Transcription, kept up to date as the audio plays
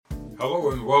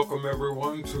Hello and welcome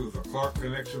everyone to the Clark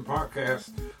Connection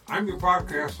Podcast. I'm your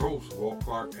podcast host, Walt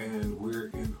Clark, and we're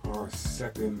in our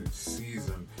second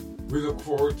season. We look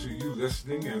forward to you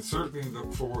listening and certainly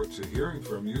look forward to hearing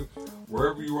from you.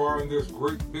 Wherever you are in this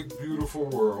great, big, beautiful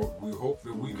world, we hope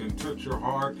that we can touch your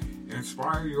heart,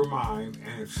 inspire your mind,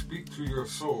 and speak to your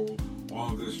soul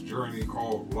on this journey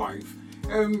called life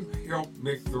and help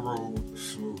make the road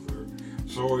smoother.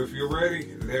 So if you're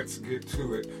ready, let's get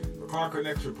to it. Clark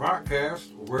Connection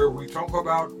Podcast, where we talk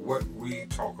about what we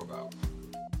talk about.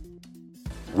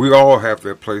 We all have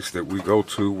that place that we go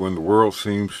to when the world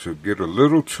seems to get a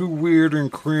little too weird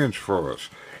and cringe for us.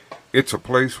 It's a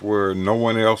place where no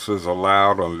one else is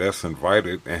allowed unless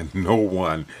invited, and no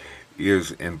one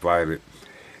is invited.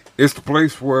 It's the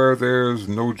place where there's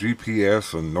no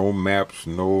GPS and no maps,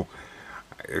 no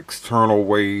external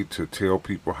way to tell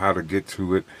people how to get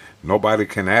to it. Nobody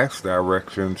can ask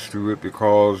directions to it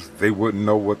because they wouldn't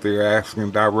know what they're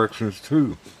asking directions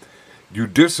to. You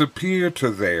disappear to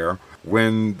there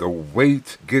when the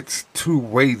weight gets too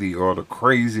weighty or the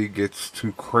crazy gets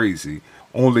too crazy.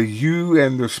 Only you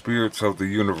and the spirits of the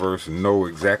universe know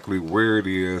exactly where it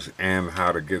is and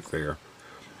how to get there.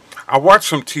 I watch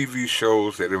some TV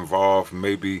shows that involve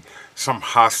maybe some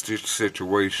hostage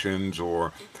situations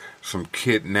or some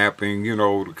kidnapping,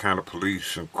 the kind of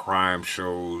police and crime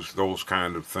shows, those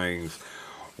kind of things.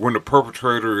 When the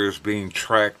perpetrator is being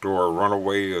tracked or a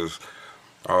runaway is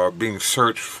being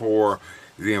searched for,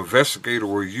 the investigator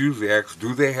will usually ask,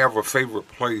 do they have a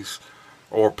favorite place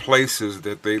or places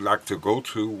that they like to go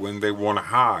to when they want to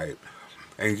hide?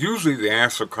 And usually the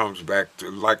answer comes back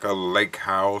to like a lake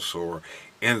house or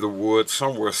in the woods,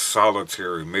 somewhere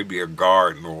solitary, maybe a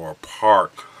garden or a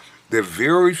park that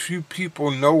very few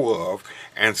people know of,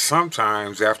 and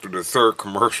sometimes after the third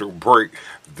commercial break,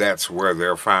 that's where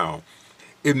they're found.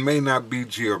 It may not be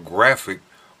geographic,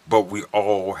 but we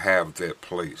all have that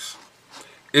place.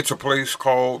 It's a place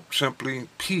called simply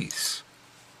peace.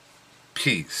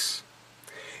 Peace.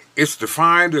 It's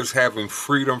defined as having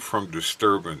freedom from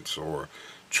disturbance or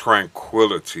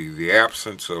tranquility, the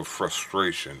absence of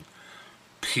frustration.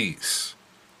 Peace.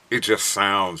 It just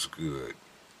sounds good.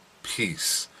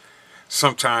 Peace.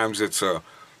 Sometimes it's a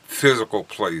physical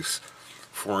place.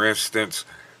 For instance,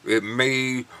 it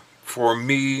may, for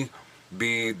me,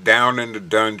 be down in the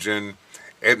dungeon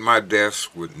at my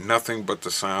desk with nothing but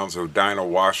the sounds of Dinah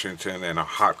Washington and a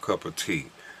hot cup of tea.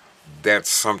 That's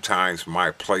sometimes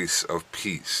my place of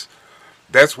peace.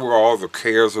 That's where all the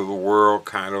cares of the world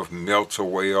kind of melt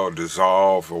away or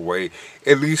dissolve away,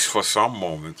 at least for some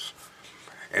moments.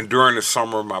 And during the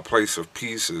summer, my place of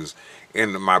peace is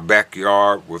in my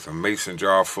backyard with a mason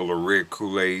jar full of red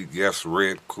Kool-Aid. Yes,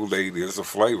 red Kool-Aid is a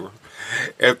flavor.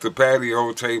 At the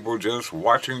patio table, just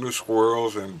watching the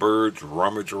squirrels and birds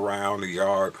rummage around the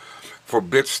yard for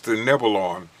bits to nibble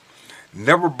on.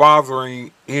 Never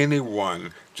bothering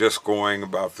anyone, just going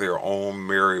about their own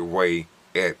merry way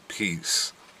at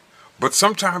peace. But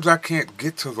sometimes I can't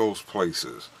get to those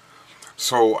places.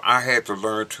 So I had to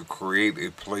learn to create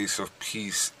a place of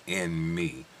peace in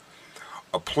me.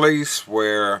 A place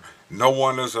where no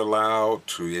one is allowed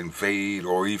to invade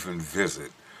or even visit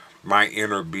my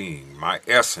inner being, my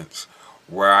essence,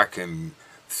 where I can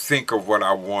think of what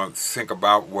I want, think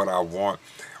about what I want,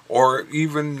 or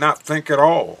even not think at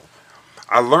all.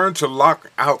 I learned to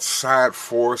lock outside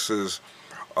forces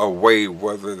away,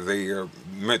 whether they are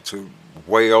meant to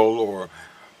wail or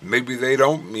maybe they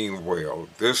don't mean well.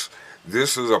 This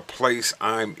is a place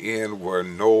I'm in where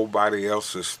nobody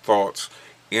else's thoughts,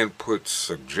 inputs,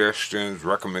 suggestions,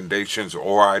 recommendations,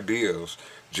 or ideas,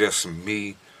 just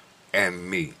me and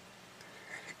me.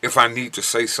 If I need to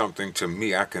say something to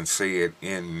me, I can say it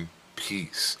in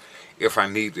peace. If I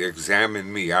need to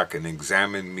examine me, I can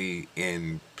examine me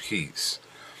in peace.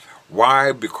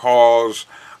 Why? Because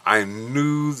I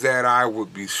knew that I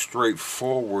would be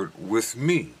straightforward with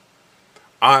me,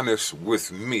 honest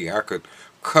with me. I could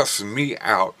cuss me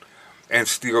out and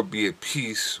still be at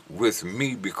peace with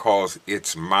me because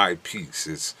it's my peace.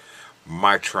 It's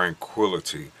my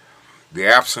tranquility. The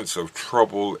absence of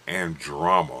trouble and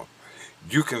drama.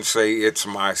 You can say it's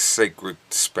my sacred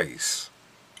space.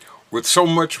 With so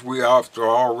much we have to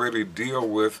already deal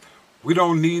with, we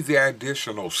don't need the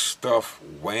additional stuff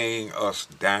weighing us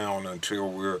down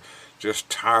until we're just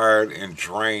tired and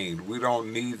drained. We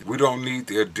don't need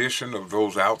the addition of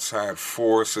those outside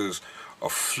forces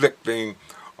afflicting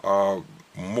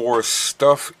more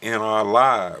stuff in our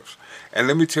lives. And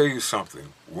let me tell you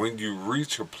something. When you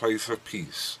reach a place of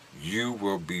peace, you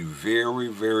will be very,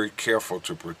 very careful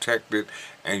to protect it,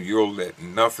 and you'll let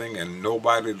nothing and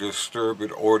nobody disturb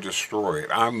it or destroy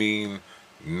it. I mean,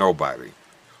 nobody.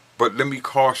 But let me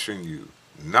caution you,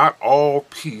 not all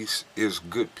peace is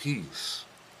good peace.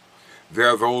 There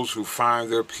are those who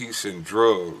find their peace in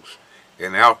drugs,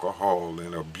 in alcohol,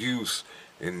 in abuse,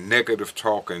 in negative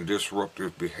talk and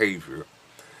disruptive behavior.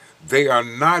 They are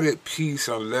not at peace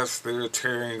unless they're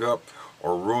tearing up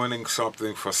or ruining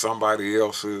something for somebody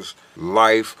else's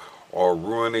life or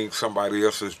ruining somebody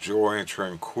else's joy and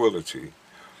tranquility.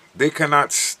 They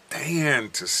cannot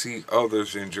stand to see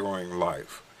others enjoying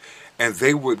life, and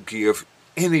they would give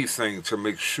anything to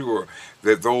make sure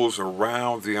that those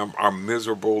around them are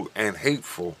miserable and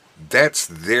hateful. That's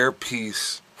their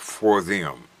peace for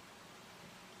them.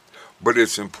 But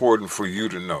it's important for you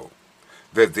to know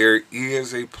that there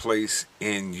is a place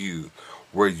in you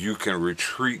where you can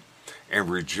retreat and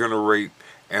regenerate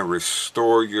and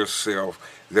restore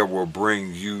yourself that will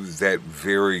bring you that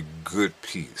very good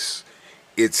peace.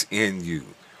 It's in you.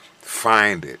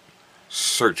 Find it.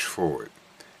 Search for it.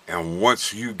 And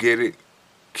once you get it,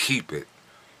 keep it.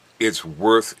 It's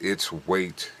worth its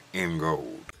weight in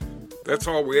gold. That's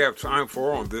all we have time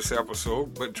for on this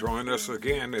episode, but join us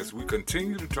again as we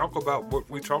continue to talk about what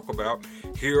we talk about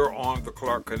here on the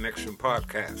Clark Connection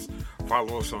Podcast.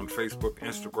 Follow us on Facebook,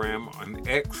 Instagram, on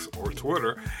X or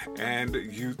Twitter, and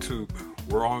YouTube.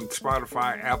 We're on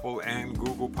Spotify, Apple, and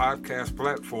Google podcast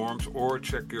platforms, or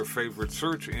check your favorite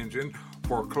search engine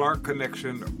for Clark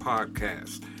Connection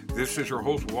Podcast. This is your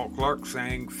host, Walt Clark,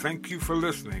 saying thank you for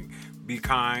listening. Be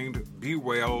kind, be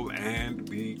well, and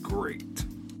be great.